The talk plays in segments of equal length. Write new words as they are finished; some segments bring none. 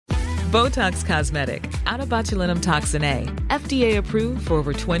Botox Cosmetic, out of botulinum toxin A, FDA approved for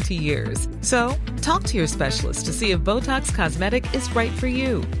over 20 years. So, talk to your specialist to see if Botox Cosmetic is right for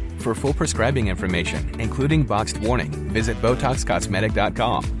you. For full prescribing information, including boxed warning, visit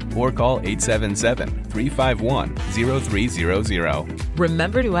BotoxCosmetic.com or call 877-351-0300.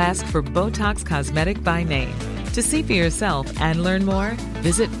 Remember to ask for Botox Cosmetic by name. To see for yourself and learn more,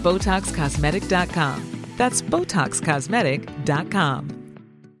 visit BotoxCosmetic.com. That's BotoxCosmetic.com.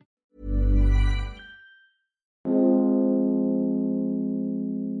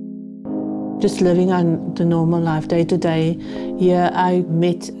 Just living on the normal life, day to day. Yeah, I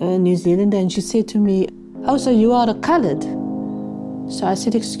met a New Zealander and she said to me, "Oh, so you are a coloured?" So I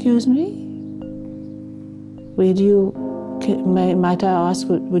said, "Excuse me? Where do you, might I ask,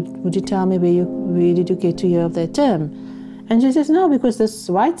 would you tell me where did you get to hear of that term?" And she says, "No, because this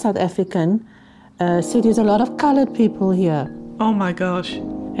white South African said there's a lot of coloured people here." Oh my gosh.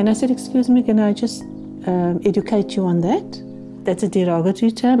 And I said, "Excuse me, can I just educate you on that? That's a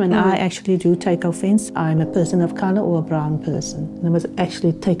derogatory term, and I actually do take offence. I'm a person of colour or a brown person." And I was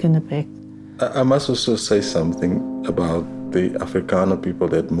actually taken aback. I must also say something about the Afrikaner people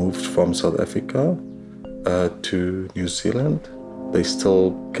that moved from South Africa to New Zealand. They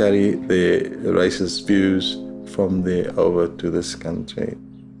still carry their racist views from there over to this country.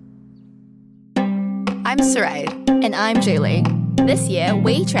 I'm Saray. And I'm Julie. This year,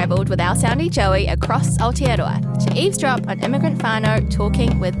 we travelled with our soundy Joey across Aotearoa to eavesdrop on immigrant whānau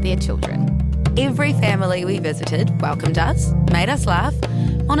talking with their children. Every family we visited welcomed us, made us laugh,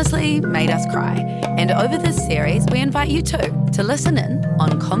 honestly made us cry. And over this series, we invite you too to listen in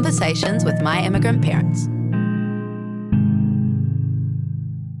on Conversations with My Immigrant Parents.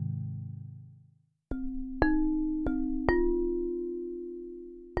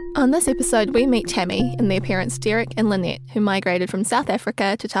 On this episode, we meet Tammy and their parents Derek and Lynette, who migrated from South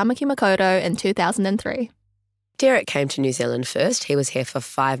Africa to Tamaki Makaurau in 2003. Derek came to New Zealand first. He was here for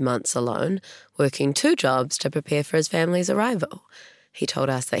 5 months alone, working 2 jobs to prepare for his family's arrival. He told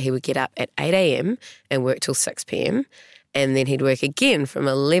us that he would get up at 8 a.m. and work till 6 p.m, and then he'd work again from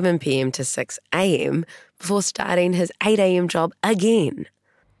 11 p.m. to 6 a.m. before starting his 8 a.m. job again.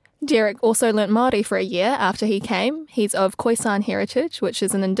 Derek also learnt Māori for a year after he came. He's of Khoisan heritage, which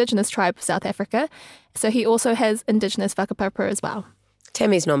is an Indigenous tribe of South Africa, so he also has Indigenous whakapapa as well.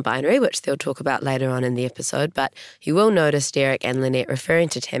 Tammy's non-binary, which they'll talk about later on in the episode, but you will notice Derek and Lynette referring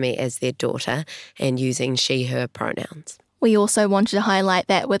to Tammy as their daughter and using she-her pronouns. We also wanted to highlight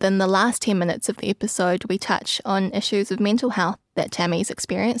that within the last 10 minutes of the episode, we touch on issues of mental health that Tammy's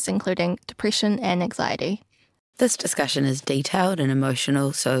experienced, including depression and anxiety. This discussion is detailed and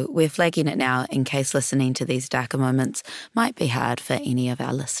emotional, so we're flagging it now in case listening to these darker moments might be hard for any of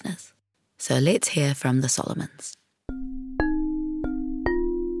our listeners. So let's hear from the Solomons.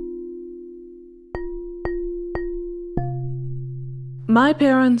 My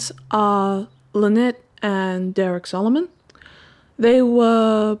parents are Lynette and Derek Solomon. They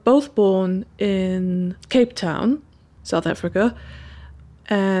were both born in Cape Town, South Africa,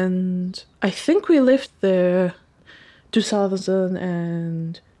 and I think we lived there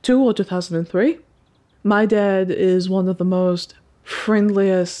 2002 or 2003. My dad is one of the most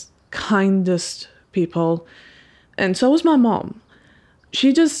friendliest, kindest people, and so is my mom.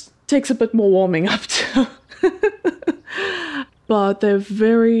 She just takes a bit more warming up to. But they're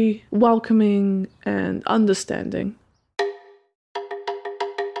very welcoming and understanding.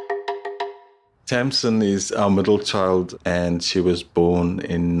 Tamsin is our middle child, and she was born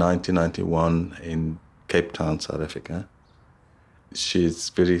in 1991 in Cape Town, South Africa. She's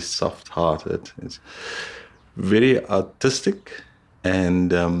very soft-hearted, very artistic,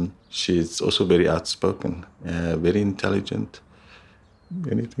 and she's also very outspoken, very intelligent.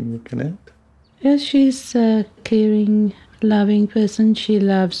 Anything you can add? Yeah, she's a caring, loving person. She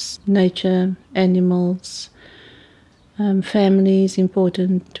loves nature, animals. Family is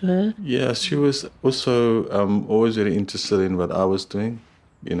important to her. Yeah, she was also always very interested in what I was doing.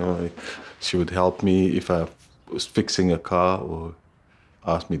 You know, she would help me if I was fixing a car or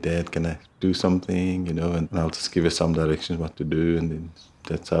ask me, "Dad, can I do something?" You know, and I'll just give her some directions what to do, and then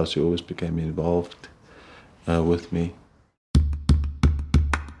that's how she always became involved with me.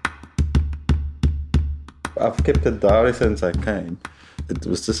 I've kept a diary since I came. It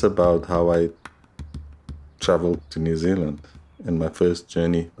was just about how I travelled to New Zealand in my first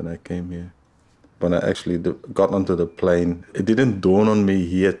journey when I came here. When I actually got onto the plane, it didn't dawn on me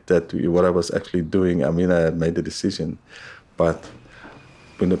yet that what I was actually doing. I mean, I had made the decision, but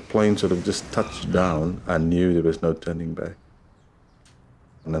when the plane sort of just touched down, I knew there was no turning back.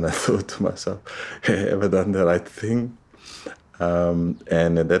 And then I thought to myself, have I done the right thing?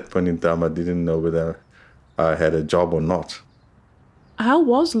 And at that point in time, I didn't know whether I had a job or not. How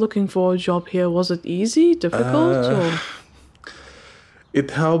was looking for a job here? Was it easy, difficult, or?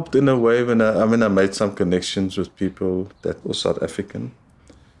 It helped in a way when I made some connections with people that were South African,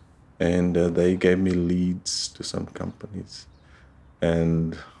 and they gave me leads to some companies.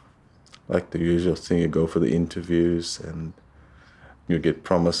 And like the usual thing, you go for the interviews and you get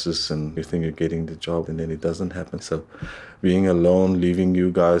promises and you think you're getting the job, and then it doesn't happen. So being alone, leaving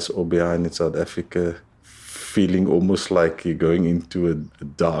you guys all behind in South Africa, feeling almost like you're going into a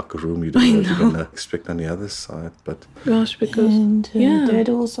dark room. You don't know what you're going to expect on the other side. But gosh, because Dad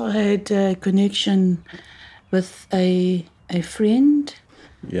also had a connection with a friend.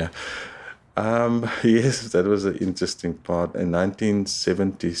 Yeah. Yes, that was an interesting part. In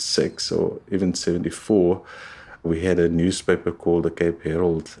 1976 or even 74, we had a newspaper called the Cape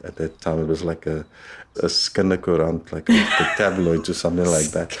Herald. At that time, it was like a skinnekoerant, like a tabloid or something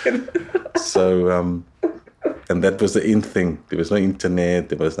like that. So, and that was the in thing. There was no internet.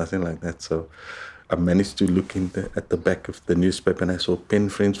 There was nothing like that. So I managed to look at the back of the newspaper, and I saw pen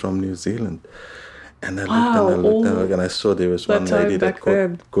friends from New Zealand. And I looked and I saw there was one lady that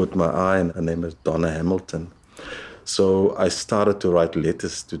caught my eye, and her name was Donna Hamilton. So I started to write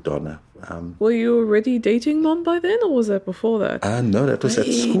letters to Donna. Were you already dating Mom by then, or was that before that? No, that was at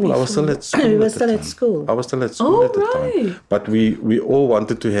school. I was still at school. You were still at school. I was still at school at the time. But we all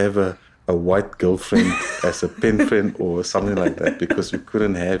wanted to have a white girlfriend as a pen friend or something like that, because we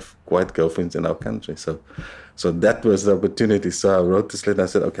couldn't have white girlfriends in our country. So that was the opportunity. So I wrote this letter. I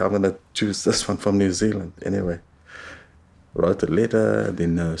said, okay, I'm going to choose this one from New Zealand. Anyway, wrote a letter, and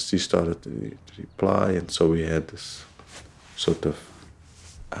then she started to reply, and so we had this sort of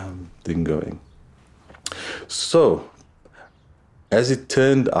thing going. So, as it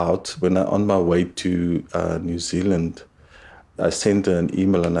turned out, when on my way to New Zealand, I sent her an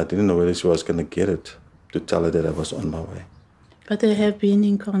email, and I didn't know whether she was going to get it, to tell her that I was on my way. But they have been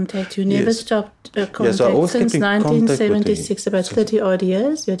in contact. You never stopped contact so I always since kept in 1976, about 30 odd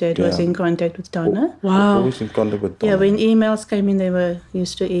years. Your dad was in contact with Donna. Wow. Always in contact with Donna. Yeah, when emails came in, they were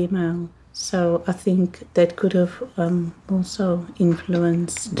used to email. So I think that could have also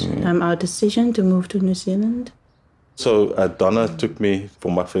influenced our decision to move to New Zealand. So Donna took me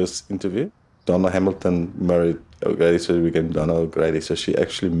for my first interview. Donna Hamilton married O'Grady, so we became Donna O'Grady. So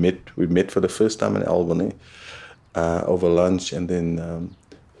we met for the first time in Albany over lunch, and then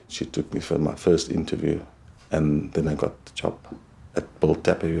she took me for my first interview, and then I got the job at Bill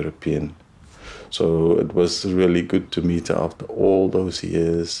Tapper European. So it was really good to meet her after all those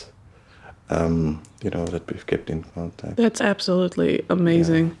years, that we've kept in contact. That's absolutely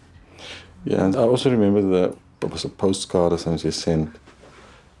amazing. Yeah, and I also remember there was a postcard or something she sent.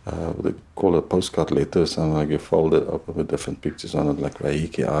 They call it a postcard letter or something, like you fold it up with different pictures on it, like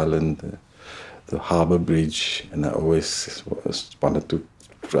Rahiki Island, the Harbour Bridge, and I always wanted to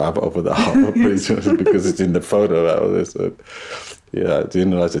drive over the Harbour Bridge because it's in the photo. So, I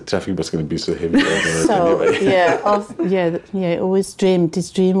didn't realize the traffic was going to be so heavy over it anyway. I always dreamed.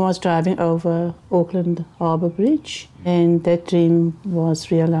 His dream was driving over Auckland Harbour Bridge, and that dream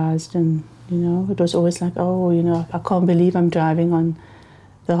was realised. And it was always like, I can't believe I'm driving on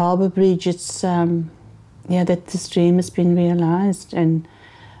the Harbour Bridge. It's that this dream has been realised. And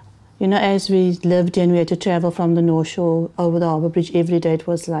as we lived and we had to travel from the North Shore over the Harbour Bridge every day, it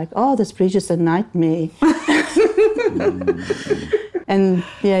was like, this bridge is a nightmare. And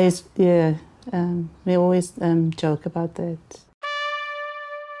we always joke about that.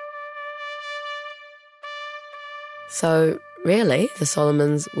 So really, the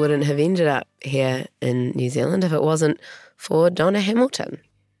Solomons wouldn't have ended up here in New Zealand if it wasn't for Donna Hamilton.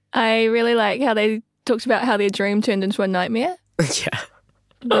 I really like how they talked about how their dream turned into a nightmare. Yeah.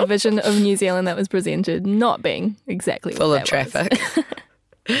 The vision of New Zealand that was presented not being exactly full what of traffic.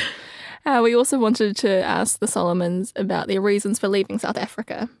 We also wanted to ask the Solomons about their reasons for leaving South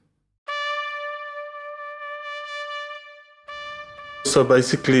Africa. So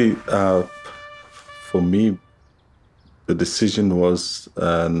basically, for me, the decision was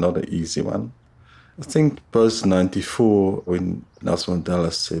not an easy one. I think post-94, when Nelson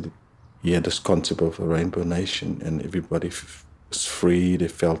Mandela said he had this concept of a rainbow nation and everybody was free, they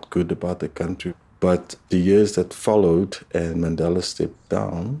felt good about the country. But the years that followed and Mandela stepped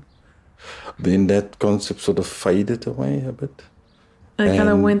down, then that concept sort of faded away a bit. And it kind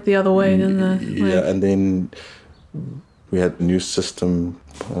of went the other way, didn't it? Yeah, and then we had a new system,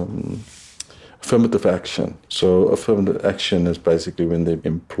 affirmative action. So affirmative action is basically when they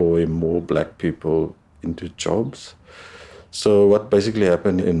employ more black people into jobs. So what basically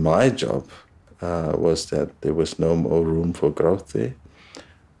happened in my job, was that there was no more room for growth there.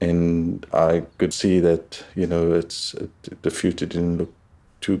 And I could see that, the future didn't look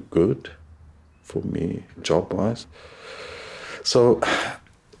too good for me, job-wise. So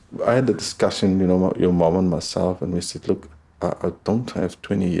I had a discussion, your mom and myself, and we said, look, I don't have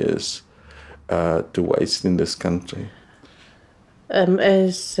 20 years to waste in this country.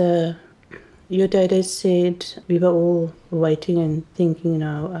 As your dad has said, we were all waiting and thinking,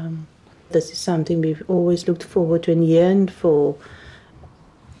 this is something we've always looked forward to and yearned for.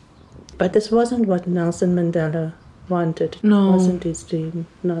 But this wasn't what Nelson Mandela wanted. No. It wasn't his dream.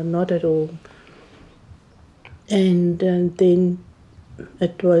 No, not at all. And then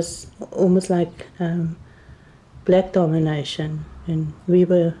it was almost like black domination. And we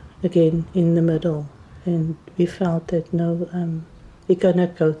were, again, in the middle. And we felt that, we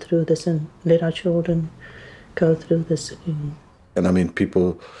cannot go through this and let our children go through this again. And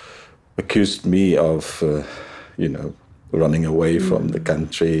people accused me of, running away from the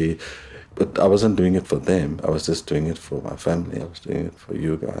country. But I wasn't doing it for them. I was just doing it for my family. I was doing it for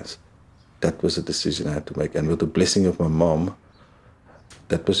you guys. That was a decision I had to make. And with the blessing of my mom,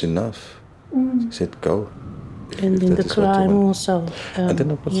 that was enough. She said, go. And then the crime also. And then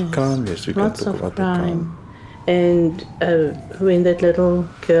there was crime, yes. We Lots can talk of about crime. And when that little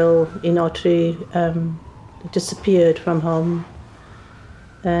girl in Ottery disappeared from home,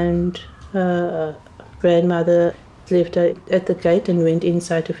 and her grandmother left her at the gate and went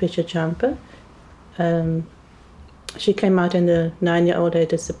inside to fetch a jumper. She came out and the 9-year-old had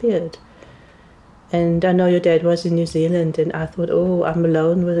disappeared. And I know your dad was in New Zealand, and I thought, I'm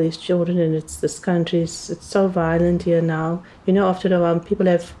alone with these children, and this country, it's so violent here now. After a while, people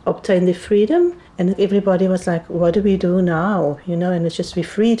have obtained their freedom, and everybody was like, what do we do now? And it's just, we're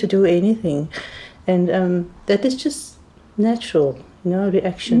free to do anything. And that is just natural,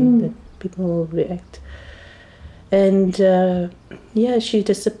 reaction, that people will react. And she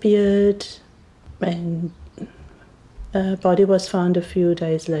disappeared, and her body was found a few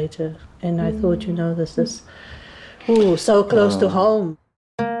days later. And I thought, this is so close to home.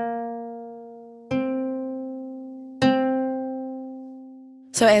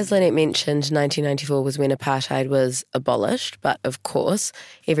 So as Lynette mentioned, 1994 was when apartheid was abolished, but of course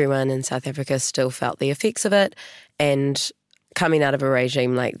everyone in South Africa still felt the effects of it, and coming out of a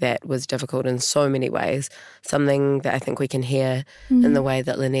regime like that was difficult in so many ways, something that I think we can hear in the way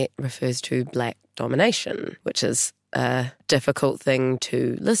that Lynette refers to black domination, which is a difficult thing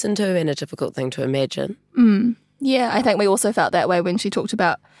to listen to and a difficult thing to imagine. Yeah, I think we also felt that way when she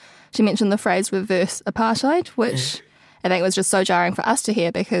mentioned the phrase reverse apartheid, which I think was just so jarring for us to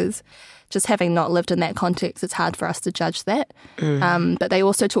hear, because just having not lived in that context, it's hard for us to judge that. But they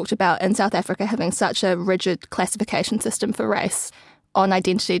also talked about in South Africa having such a rigid classification system for race. On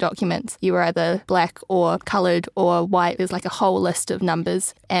identity documents, you were either black or coloured or white. There's like a whole list of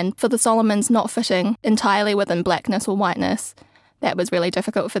numbers. And for the Solomons not fitting entirely within blackness or whiteness, that was really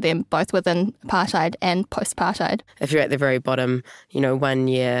difficult for them, both within apartheid and post-apartheid. If you're at the very bottom, 1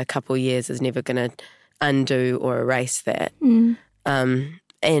 year, a couple of years is never going to undo or erase that.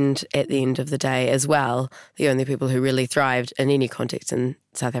 And at the end of the day as well, the only people who really thrived in any context in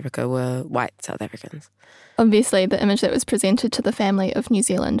South Africa were white South Africans. Obviously, the image that was presented to the family of New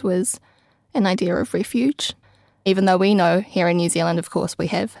Zealand was an idea of refuge. Even though we know here in New Zealand, of course, we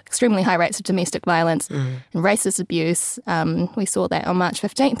have extremely high rates of domestic violence and racist abuse. We saw that on March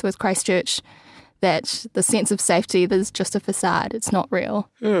 15th with Christchurch, that the sense of safety is just a facade. It's not real.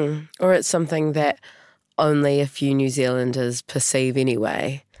 Or it's something that only a few New Zealanders perceive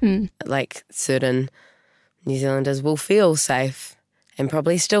anyway. Like certain New Zealanders will feel safe and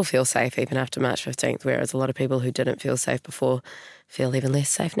probably still feel safe even after March 15th, whereas a lot of people who didn't feel safe before feel even less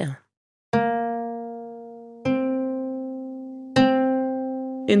safe now.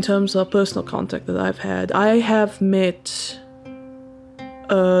 In terms of personal contact that I've had, I have met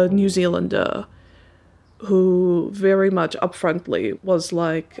a New Zealander who very much upfrontly was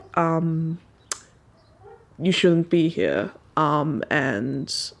like, you shouldn't be here,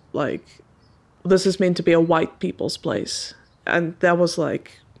 and like, this is meant to be a white people's place. And that was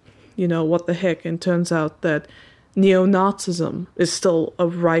like, what the heck? And turns out that neo-Nazism is still a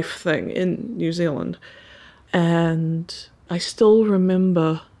rife thing in New Zealand. And I still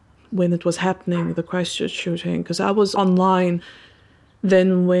remember when it was happening, the Christchurch shooting, because I was online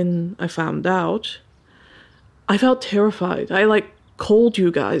then when I found out. I felt terrified. I called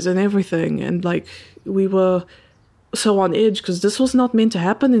you guys and everything, and we were so on edge because this was not meant to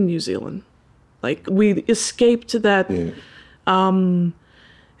happen in New Zealand. We escaped that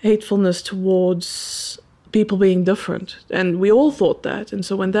hatefulness towards people being different, and we all thought that. And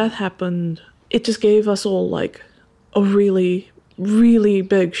so when that happened, it just gave us all like a really, really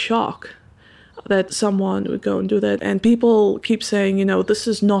big shock that someone would go and do that. And people keep saying, you know, this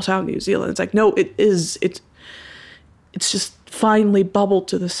is not how New Zealand. It's like, no, it is. It's just finally bubbled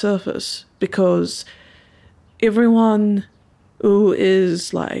to the surface because everyone who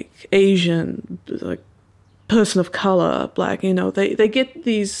is like Asian, like person of color, black, you know, they get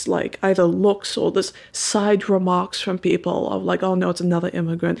these like either looks or this side remarks from people of like, oh no, it's another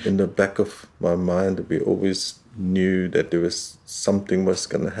immigrant. In the back of my mind, we always knew that there was something was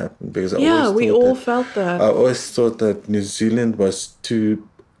going to happen because we all felt that. I always thought that New Zealand was too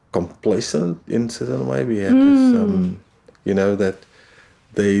complacent in certain way. We had this, you know, that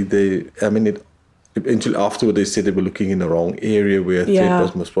eventually afterward they said they were looking in the wrong area where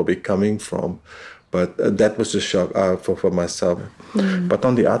threat was probably coming from. But that was a shock for myself. But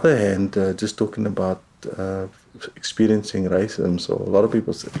on the other hand, just talking about experiencing racism, so a lot of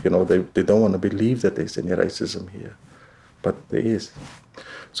people say, you know, they don't want to believe that there's any racism here, but there is.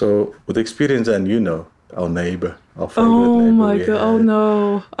 So with experience, and you know, our neighbor, our favorite neighbor. Oh my God! Oh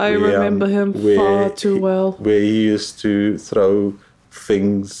no, I remember him far too well. Where he used to throw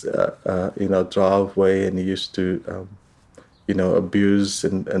things in our driveway, and he used to, you know, abuse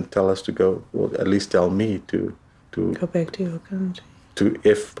and tell us to go. Well, at least tell me to go back to your country. To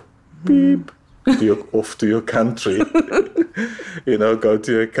beep. Off to your country, you know, go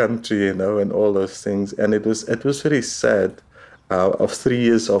to your country, you know, and all those things. And it was very sad. Of 3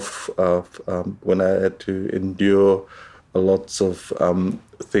 years of when I had to endure lots of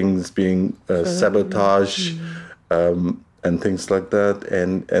things being sabotaged and things like that.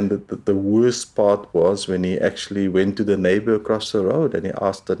 And the worst part was when he actually went to the neighbor across the road and he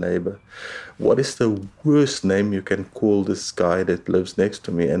asked the neighbor, what is the worst name you can call this guy that lives next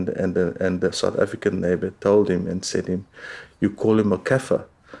to me? And the South African neighbor told him and said him, you call him a kafir.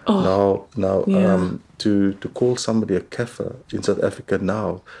 Now, to call somebody a kafir in South Africa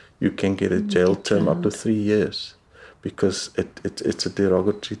now, you can get a jail term up to 3 years because it's a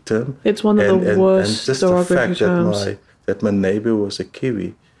derogatory term. It's one of the worst and just derogatory the fact terms. that my neighbor was a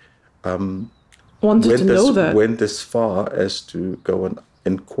Kiwi, went as far as to go and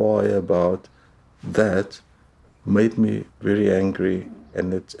inquire about that, made me very angry,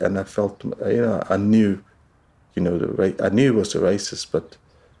 and I felt, you know, I knew, you know, I knew he was a racist, but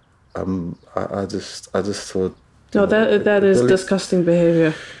I just thought. No, that is really disgusting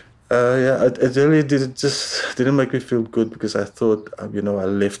behavior. It really didn't make me feel good because I thought, you know, I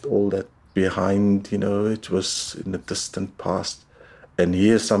left all that behind, you know, it was in the distant past. And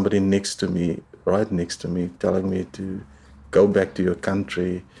here's somebody right next to me, telling me to go back to your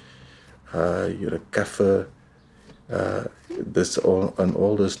country, you're a kafir, and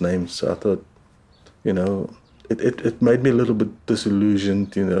all those names. So I thought, you know, it made me a little bit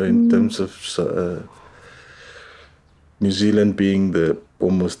disillusioned, you know, in terms of New Zealand being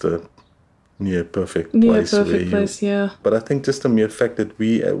almost a near perfect place. Yeah. But I think just the mere fact that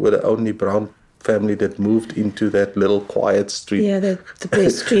we were the only brown family that moved into that little quiet street. Yeah, the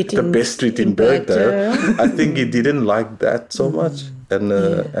best street the best street in Bergdale. I think he didn't like that so much. And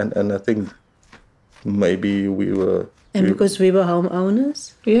I think maybe we were... And because we were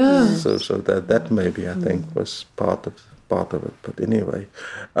homeowners? Yeah. So that maybe, I think, was part of it. But anyway,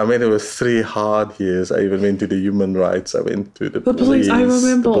 I mean, it was 3 hard years. I even went to the human rights. I went to the police. I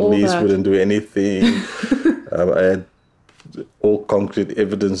remember all that. The police wouldn't do anything. I had all concrete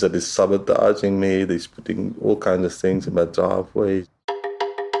evidence that is sabotaging me. They're putting all kinds of things in my driveway.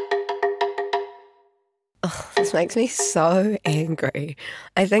 Oh, this makes me so angry.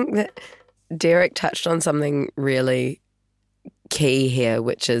 I think that Derek touched on something really key here,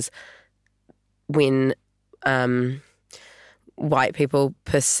 which is when white people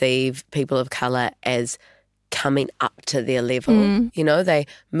perceive people of colour as coming up to their level. You know, they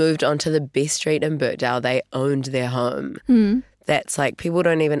moved onto the best street in Birkdale, they owned their home. That's like, people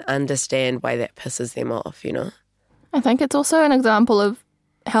don't even understand why that pisses them off, you know? I think it's also an example of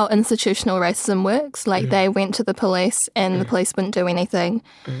how institutional racism works. Like they went to the police and the police wouldn't do anything.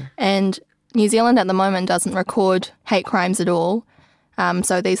 And New Zealand at the moment doesn't record hate crimes at all.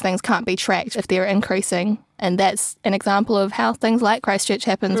 So these things can't be tracked if they're increasing. And that's an example of how things like Christchurch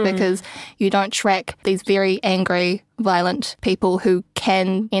happens because you don't track these very angry, violent people who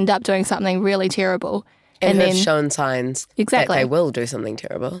can end up doing something really terrible. And have shown signs that they will do something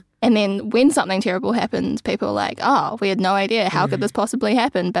terrible. And then when something terrible happens, people are like, oh, we had no idea. How could this possibly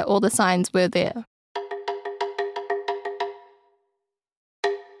happen? But all the signs were there.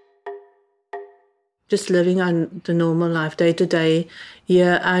 Just living on the normal life, day to day.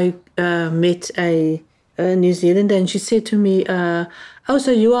 Yeah, I met a New Zealander and she said to me, oh,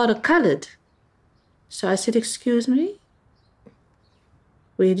 so you are a coloured? So I said, excuse me?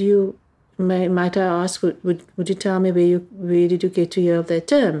 Where do you, might I ask, would you tell me where did you get to hear of that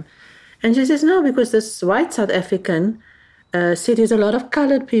term? And she says, no, because this white South African said there's a lot of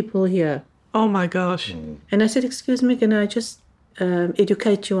coloured people here. Oh my gosh. And I said, excuse me, can I just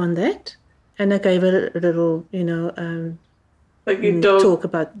educate you on that? And I gave her a little, Like you don't talk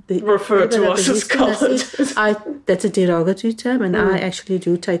about refer to us as coloured. That's a derogatory term, and I actually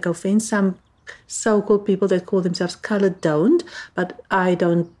do take offence. Some so-called people that call themselves coloured don't, but I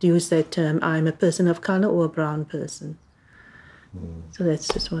don't use that term. I'm a person of colour or a brown person. So that's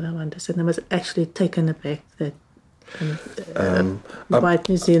just what I want to say. I was actually taken aback that white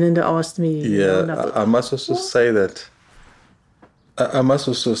New Zealander asked me. Yeah, I must also say that. I must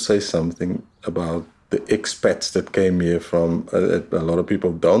also say something about the expats that came here from. A lot of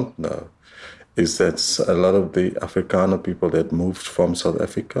people don't know, is that a lot of the Afrikaner people that moved from South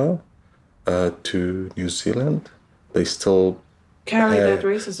Africa to New Zealand, they still carry that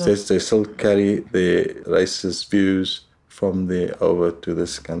racism. They still carry their racist views from there over to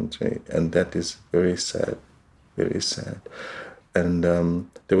this country, and that is very sad, very sad. And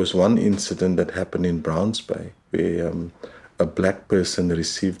there was one incident that happened in Browns Bay where a black person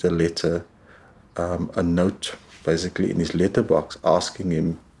received a letter, a note, basically in his letterbox, asking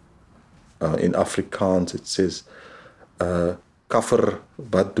him, in Afrikaans, it says, "Kaffer,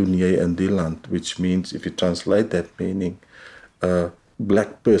 wat doen jy in die land?" Which means, if you translate that meaning,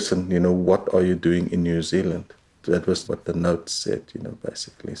 black person, what are you doing in New Zealand? That was what the note said,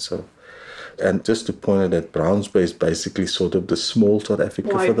 basically. So, and just to point out that Browns Bay is basically sort of the small South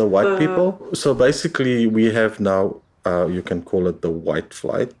Africa for the white people. So basically, we have now, you can call it the white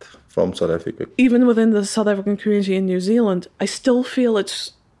flight from South Africa. Even within the South African community in New Zealand, I still feel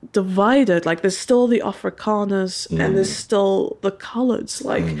it's divided. Like there's still the Afrikaners and there's still the coloureds.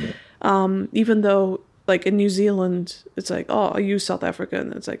 Like, even though, like in New Zealand, it's like, oh, are you South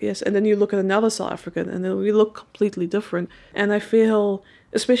African? It's like, yes. And then you look at another South African and then we look completely different. And I feel,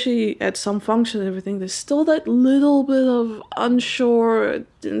 especially at some function and everything, there's still that little bit of unsure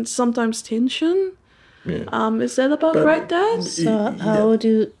and sometimes tension. Yeah. Is that about right, Dad? So how would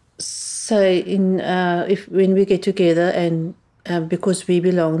you say when we get together and because we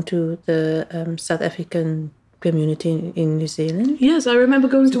belong to the South African community in New Zealand? Yes, I remember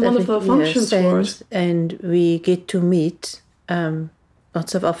going to one of the functions for us. And we get to meet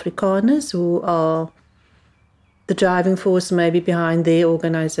lots of Afrikaners who are the driving force maybe behind their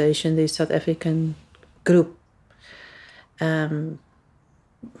organisation, their South African group.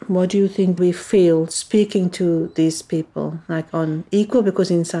 What do you think we feel speaking to these people, like on equal? Because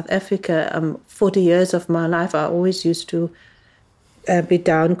in South Africa, 40 years of my life, I always used to be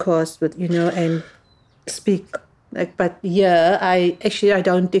downcast with, and speak. But yeah, I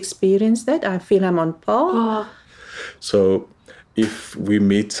don't experience that. I feel I'm on par. So if we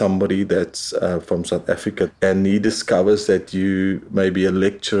meet somebody that's from South Africa and he discovers that you may be a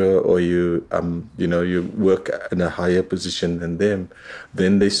lecturer or you work in a higher position than them,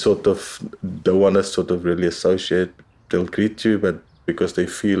 then they sort of don't want to sort of really associate. They'll greet you, but because they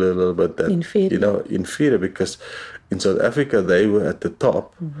feel a little bit that, inferior, because in South Africa they were at the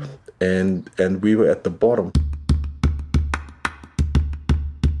top and we were at the bottom.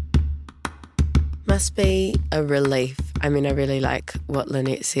 Must be a relief. I mean, I really like what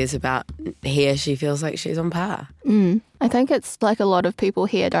Lynette says about here. She feels like she's on par. I think it's like a lot of people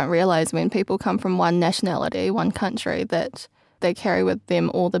here don't realise when people come from one nationality, one country, that they carry with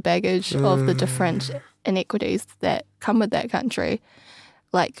them all the baggage of the different inequities that come with that country.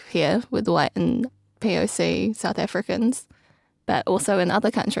 Like here with white and POC South Africans, but also in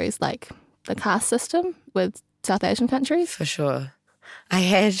other countries like the caste system with South Asian countries. For sure.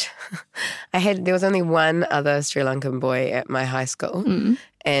 there was only one other Sri Lankan boy at my high school,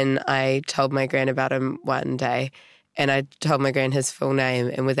 and I told my gran about him one day, and I told my gran his full name,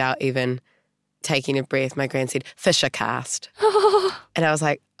 and without even taking a breath, my gran said, Fisher caste. And I was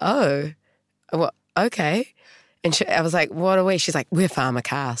like, oh, well, okay. And I was like, what are we? She's like, we're farmer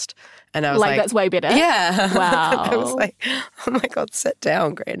caste. And I was like, that's way better. Yeah. Wow. I was like, oh my God, sit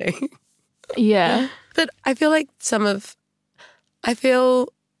down, Granny. Yeah. But I feel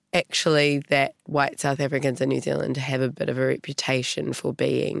actually that white South Africans in New Zealand have a bit of a reputation for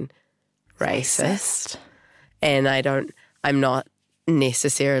being racist. And I'm not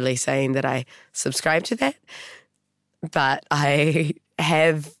necessarily saying that I subscribe to that, but I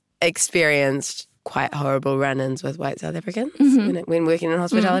have experienced quite horrible run-ins with white South Africans when working in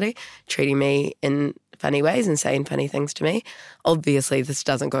hospitality, treating me in funny ways and saying funny things to me. Obviously, this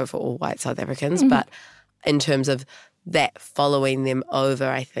doesn't go for all white South Africans, but in terms of that following them over,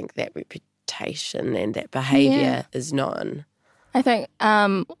 I think that reputation reputation and that behaviour is known. I think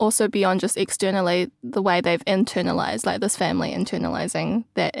also beyond just externally, the way they've internalized, like this family internalizing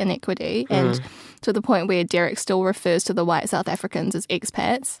that inequity, and to the point where Derek still refers to the white South Africans as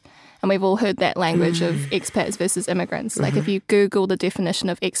expats. And we've all heard that language of expats versus immigrants. Like if you Google the definition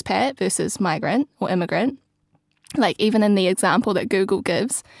of expat versus migrant or immigrant, like even in the example that Google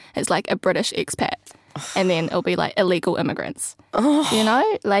gives, it's like a British expat. And then it'll be like illegal immigrants. You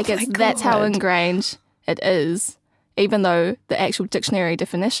know? Like that's how ingrained it is. Even though the actual dictionary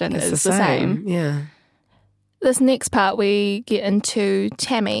definition is the same. Yeah. This next part, we get into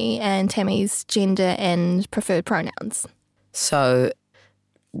Tammy and Tammy's gender and preferred pronouns. So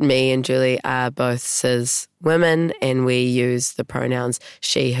me and Julie are both cis women and we use the pronouns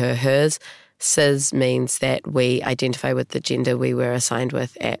she, her, hers. Cis means that we identify with the gender we were assigned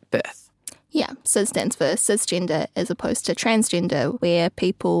with at birth. Yeah, cis stands for cisgender as opposed to transgender, where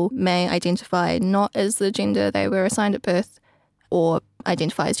people may identify not as the gender they were assigned at birth or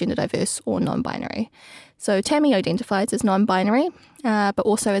identify as gender diverse or non-binary. So Tammy identifies as non-binary, but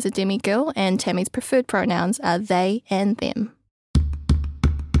also as a demigirl, and Tammy's preferred pronouns are they and them.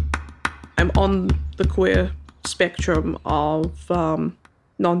 I'm on the queer spectrum of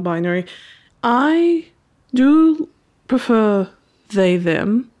non-binary. I do prefer they,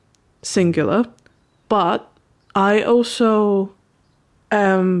 them, singular, but I also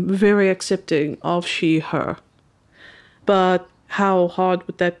am very accepting of she, her. But how hard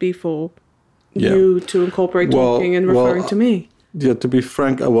would that be for you to incorporate talking and referring to me? Yeah, to be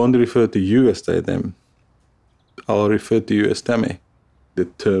frank, I won't refer to you as they, them. I'll refer to you as Tammy. The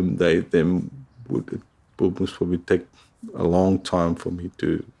term they, them would probably take a long time for me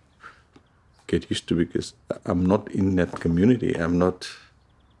to get used to because I'm not in that community. I'm not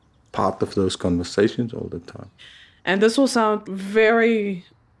part of those conversations all the time. And this will sound very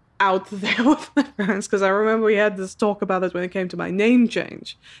out there with my parents because I remember we had this talk about it when it came to my name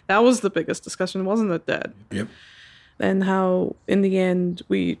change. That was the biggest discussion, wasn't it, Dad? Yep. And how in the end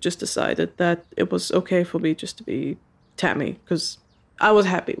we just decided that it was okay for me just to be Tammy because I was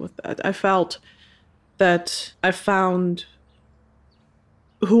happy with that. I felt that I found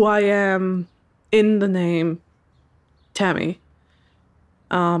who I am in the name Tammy.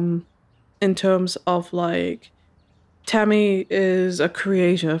 In terms of like, Tammy is a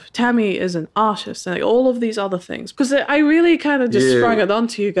creative, Tammy is an artist, and like all of these other things. Because I really kind of just sprung it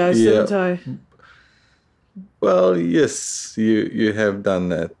onto you guys, didn't I? Well, yes, you have done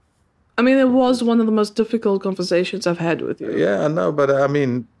that. I mean, it was one of the most difficult conversations I've had with you. Yeah, I know, but I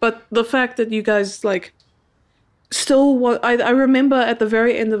mean... But the fact that you guys, like, still... I remember at the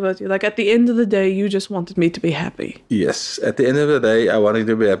very end of it, like, at the end of the day, you just wanted me to be happy. Yes, at the end of the day, I wanted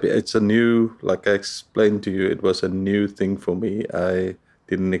to be happy. It's a new... Like I explained to you, it was a new thing for me. I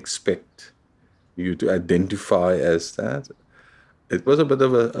didn't expect you to identify as that. It was a bit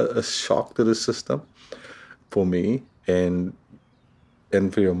of a shock to the system for me, and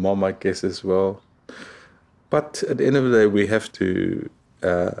for your mom, I guess, as well. But at the end of the day, we have to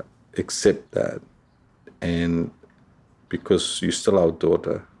accept that. And because you're still our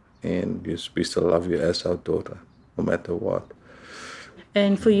daughter, and we still love you as our daughter, no matter what.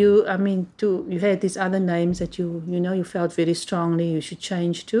 And for you, I mean, you had these other names that you felt very strongly you should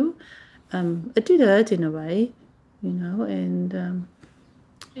change to. It did hurt in a way, and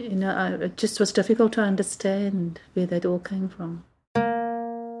it just was difficult to understand where that all came from.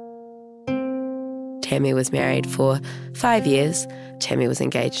 Tammy was married for 5 years. Tammy was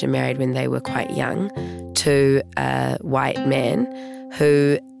engaged and married when they were quite young to a white man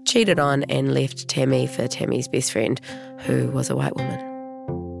who cheated on and left Tammy for Tammy's best friend, who was a white woman.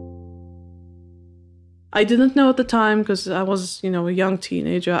 I didn't know at the time because I was, a young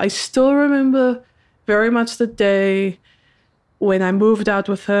teenager. I still remember very much the day when I moved out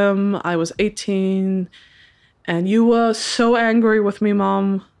with him. I was 18 and you were so angry with me,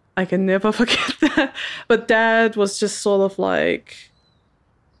 Mom. I can never forget that. But Dad was just sort of like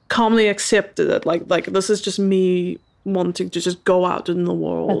calmly accepted it. Like this is just me wanting to just go out in the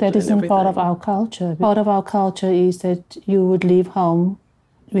world. But that isn't part of our culture. Part of our culture is that you would leave home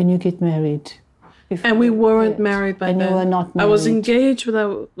when you get married. And we weren't married by then. And you were not married. I was engaged with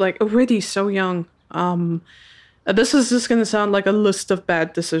already so young. This is just going to sound like a list of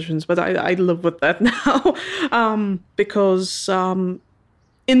bad decisions, but I live with that now. Because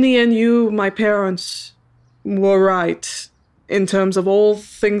in the end, my parents, were right in terms of all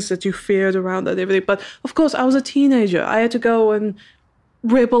things that you feared around that, everything. But of course, I was a teenager. I had to go and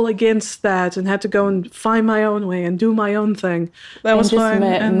rebel against that and had to go and find my own way and do my own thing. That was fine.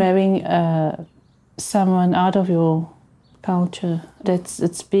 Marrying someone out of your culture,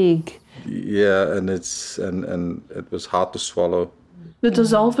 it's big. Yeah, and it was hard to swallow. The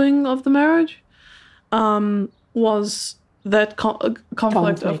dissolving of the marriage was that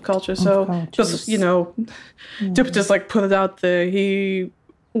conflict of culture. So just, to just like put it out there, he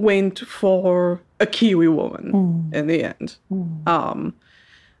went for a Kiwi woman in the end.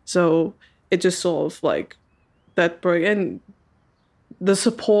 So it just sort of like that break, and the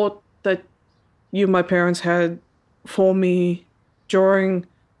support that my parents had for me during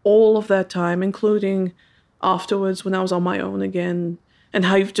all of that time, including afterwards when I was on my own again, and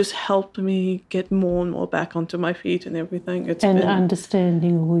how you've just helped me get more and more back onto my feet and everything. It's and been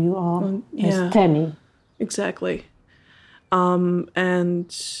understanding who you are as Tammy. Exactly.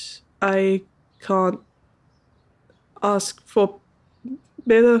 And I can't ask for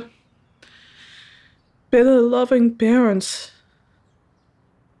better loving parents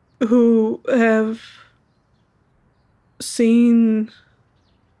who have seen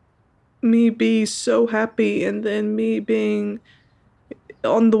me be so happy, and then me being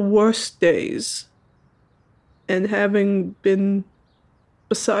on the worst days and having been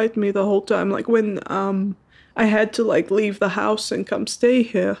beside me the whole time. Like when I had to like leave the house and come stay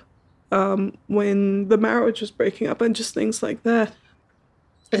here when the marriage was breaking up, and just things like that.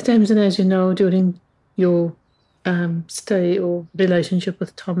 At times, and as you know, during your stay or relationship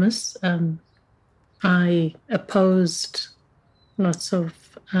with Thomas, I opposed lots of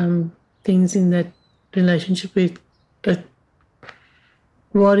things in that relationship. It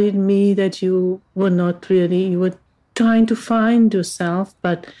worried me that you were not really, you were trying to find yourself,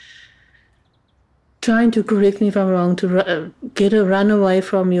 but trying to, correct me if I'm wrong, to get a run away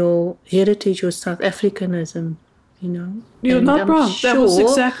from your heritage, your South Africanism, You're and not I'm wrong. That was sure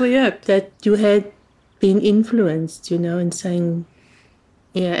exactly it. That you had been influenced, and saying,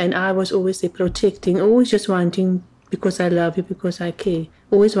 and I was always protecting, always just wanting, because I love you, because I care,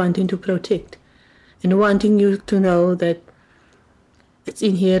 always wanting to protect and wanting you to know that it's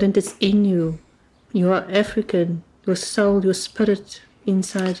inherent, it's in you. You are African, your soul, your spirit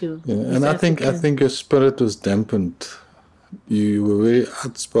inside you. Yeah, and I think your spirit was dampened. You were very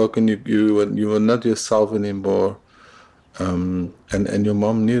outspoken. You were not yourself anymore. And your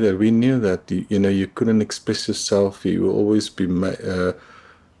mom knew that. We knew that. You couldn't express yourself. You will always be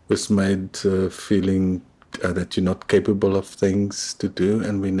was made feeling that you're not capable of things to do.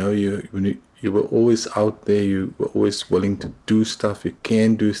 And we know you were always out there. You were always willing to do stuff. You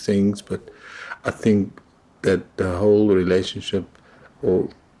can do things. But I think that the whole relationship, or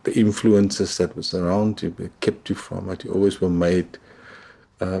the influences that was around you, kept you from it. You always were made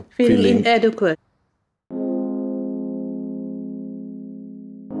feeling inadequate.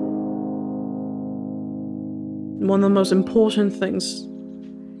 One of the most important things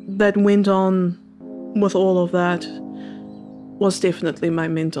that went on with all of that was definitely my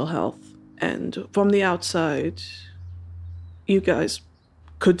mental health. And from the outside, you guys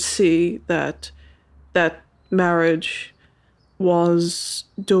could see that marriage was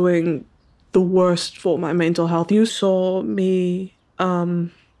doing the worst for my mental health. You saw me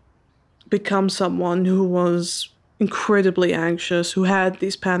become someone who was incredibly anxious, who had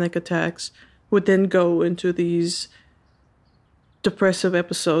these panic attacks, would then go into these depressive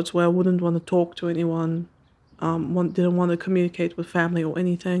episodes where I wouldn't want to talk to anyone, didn't want to communicate with family or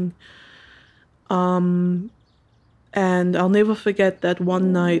anything. And I'll never forget that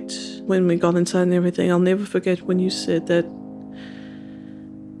one night when we got inside and everything. I'll never forget when you said that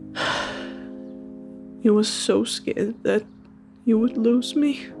you were so scared that you would lose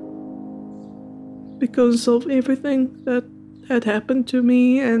me because of everything that had happened to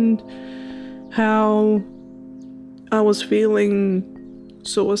me, and how I was feeling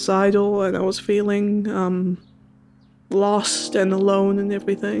suicidal, and I was feeling lost and alone and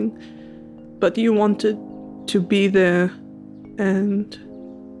everything. But you wanted to be there, and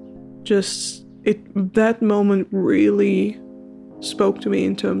just that moment really spoke to me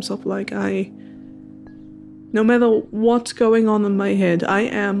in terms of like, no matter what's going on in my head, I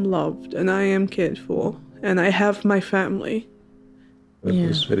am loved and I am cared for, and I have my family. It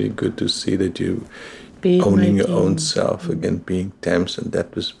was very good to see that you owning your own self again, being Tamsin.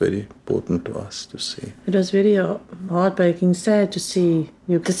 That was very important to us to see. It was very heartbreaking, sad to see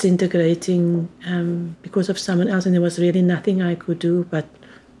you disintegrating because of someone else, and there was really nothing I could do but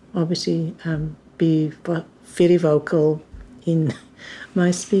obviously be very vocal in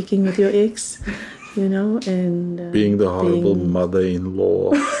my speaking with your ex, and being the horrible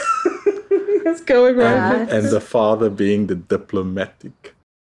mother-in-law. It's going right. And the father being the diplomatic.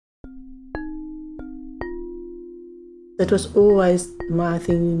 That was always my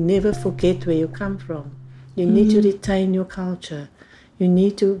thing. You never forget where you come from. You need to retain your culture.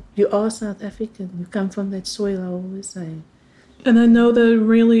 You are South African. You come from that soil, I always say. And I know that it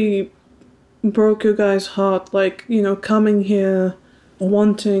really broke your guys' heart, like, coming here,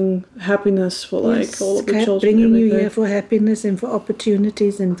 wanting happiness for, all of the children. Bringing you here for happiness and for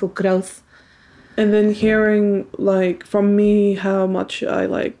opportunities and for growth. And then hearing, from me how much I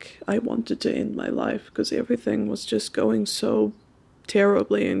wanted to end my life because everything was just going so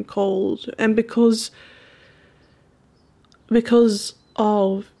terribly and cold. And because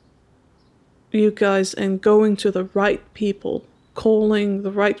of you guys and going to the right people, calling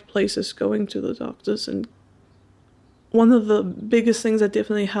the right places, going to the doctors. And one of the biggest things that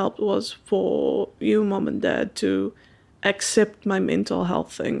definitely helped was for you, Mom and Dad, to accept my mental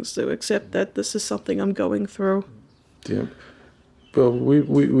health things, to accept that this is something I'm going through. Yeah. Well, we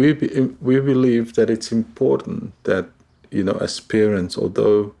believe that it's important that, as parents,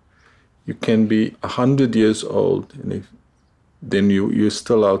 although you can be 100 years old, and then you're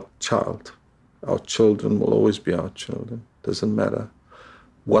still our child. Our children will always be our children. Doesn't matter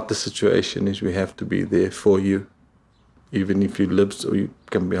what the situation is, we have to be there for you. Even if you live, so you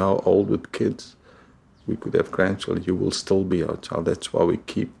can be how old with kids, we could have grandchildren, you will still be our child. That's why we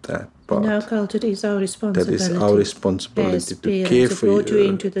keep that part. In our culture, it is our responsibility. That is our responsibility to care for you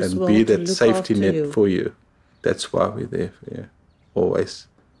and be that safety net for you. That's why we're there for you. Always.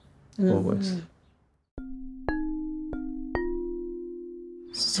 Always.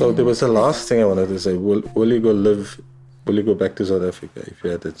 So there was a last thing I wanted to say. Will you go back to South Africa if you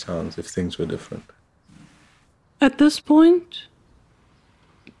had the chance, if things were different? At this point,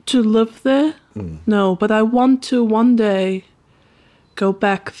 to live there? No, but I want to one day go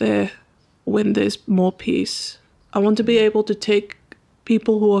back there when there's more peace. I want to be able to take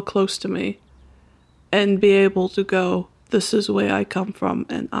people who are close to me and be able to go, this is where I come from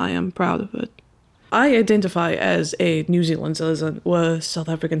and I am proud of it. I identify as a New Zealand citizen with South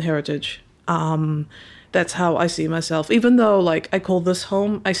African heritage. That's how I see myself. Even though, I call this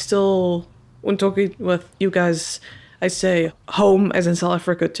home, I still, when talking with you guys, I say home as in South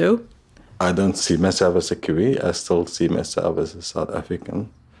Africa too. I don't see myself as a Kiwi. I still see myself as a South African.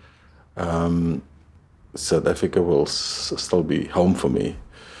 South Africa will still be home for me.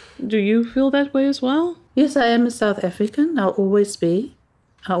 Do you feel that way as well? Yes, I am a South African. I'll always be.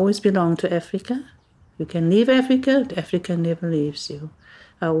 I always belong to Africa. You can leave Africa, Africa never leaves you.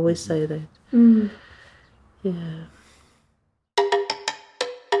 I always say that. Yeah.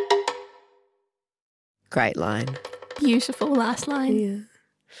 Great line. Beautiful last line.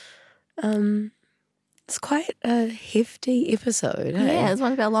 Yeah. It's quite a hefty episode. Yeah, it's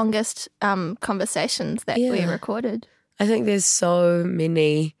one of our longest conversations that we recorded. I think there's so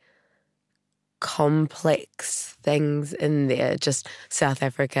many complex things in there. Just South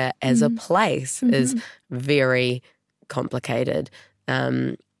Africa as a place is very complicated.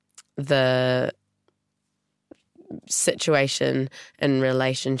 The situation and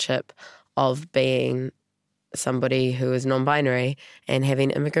relationship of being somebody who is non-binary and having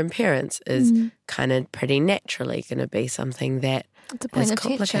immigrant parents is kind of pretty naturally going to be something that is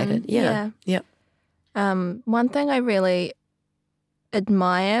complicated. Yeah. Yep. One thing I really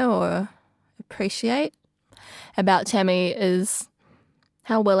admire or appreciate about Tammy is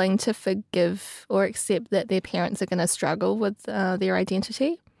how willing to forgive or accept that their parents are going to struggle with their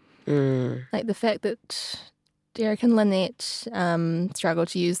identity. Like the fact that Derek and Lynette struggle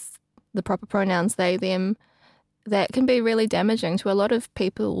to use the proper pronouns they, them, that can be really damaging to a lot of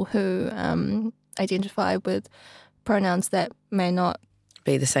people who identify with pronouns that may not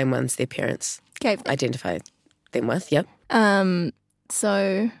be the same ones their parents identify them with. Yep.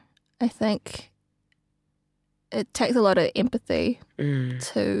 So I think it takes a lot of empathy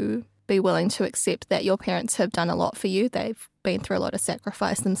to be willing to accept that your parents have done a lot for you. They've been through a lot of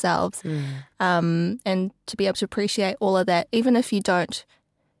sacrifice themselves. And to be able to appreciate all of that, even if you don't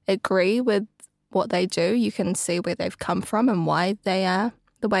agree with what they do, you can see where they've come from and why they are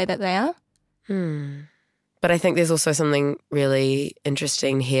the way that they are. But I think there's also something really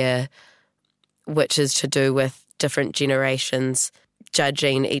interesting here, which is to do with different generations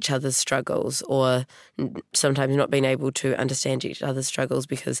judging each other's struggles, or sometimes not being able to understand each other's struggles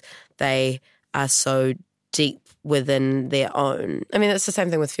because they are so deep within their own. I mean, it's the same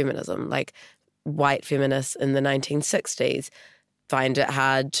thing with feminism. Like, white feminists in the 1960s find it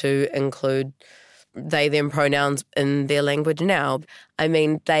hard to include they, them pronouns in their language now. I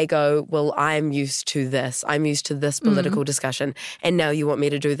mean, they go, well, I'm used to this. I'm used to this political discussion. And now you want me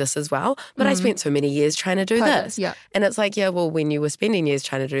to do this as well? But I spent so many years trying to do this. Yeah. And it's like, yeah, well, when you were spending years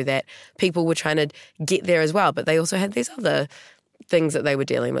trying to do that, people were trying to get there as well. But they also had these other things that they were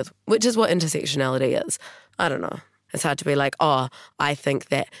dealing with, which is what intersectionality is. I don't know. It's hard to be like, oh, I think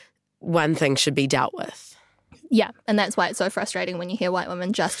that one thing should be dealt with. Yeah, and that's why it's so frustrating when you hear white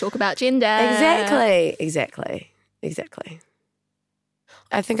women just talk about gender. Exactly.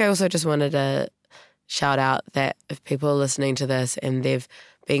 I think I also just wanted to shout out that if people are listening to this and they've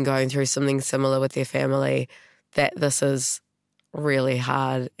been going through something similar with their family, that this is really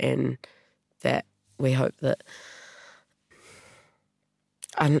hard and that we hope that...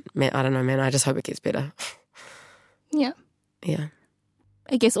 I don't know, man. I just hope it gets better. Yeah.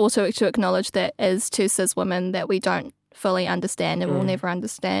 I guess also to acknowledge that as two cis women that we don't fully understand and will never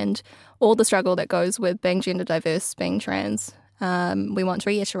understand all the struggle that goes with being gender diverse, being trans. We want to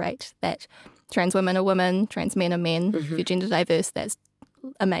reiterate that trans women are women, trans men are men. If you're gender diverse, that's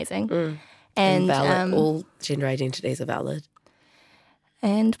amazing. And valid. All gender identities are valid.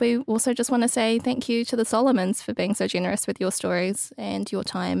 And we also just want to say thank you to the Solomons for being so generous with your stories and your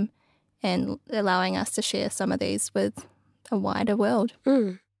time and allowing us to share some of these with a wider world.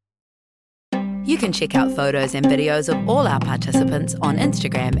 You can check out photos and videos of all our participants on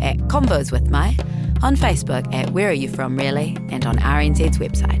Instagram at Convos with My, on Facebook at Where Are You From Really, and on RNZ's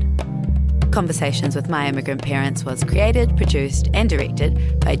website. Conversations with My Immigrant Parents was created, produced and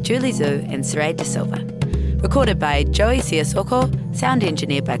directed by Julie Zhu and Saray De Silva. Recorded by Joey Siasoko, sound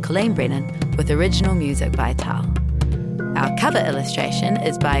engineered by Colleen Brennan, with original music by Tal. Our cover illustration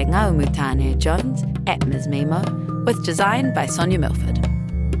is by Ngaumutane Jones at Ms. Mimo, with design by Sonia Milford.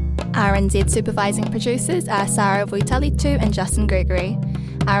 RNZ supervising producers are Sarah Vuitalitu and Justin Gregory.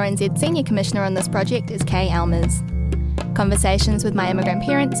 RNZ Senior Commissioner on this project is Kay Almers. Conversations with My Immigrant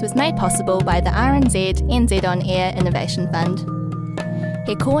Parents was made possible by the RNZ NZ On Air Innovation Fund.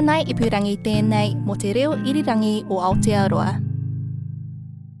 He kōnei ipurangi tēnei mo te reo irirangi o Aotearoa.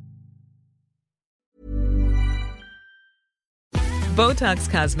 Botox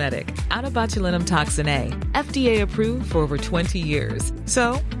Cosmetic, out of botulinum toxin A, FDA approved for over 20 years.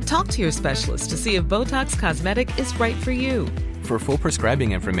 So, talk to your specialist to see if Botox Cosmetic is right for you. For full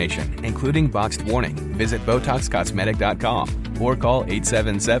prescribing information, including boxed warning, visit BotoxCosmetic.com or call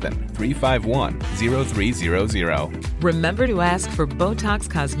 877-351-0300. Remember to ask for Botox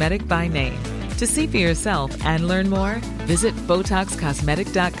Cosmetic by name. To see for yourself and learn more, visit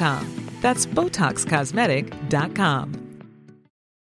BotoxCosmetic.com. That's BotoxCosmetic.com.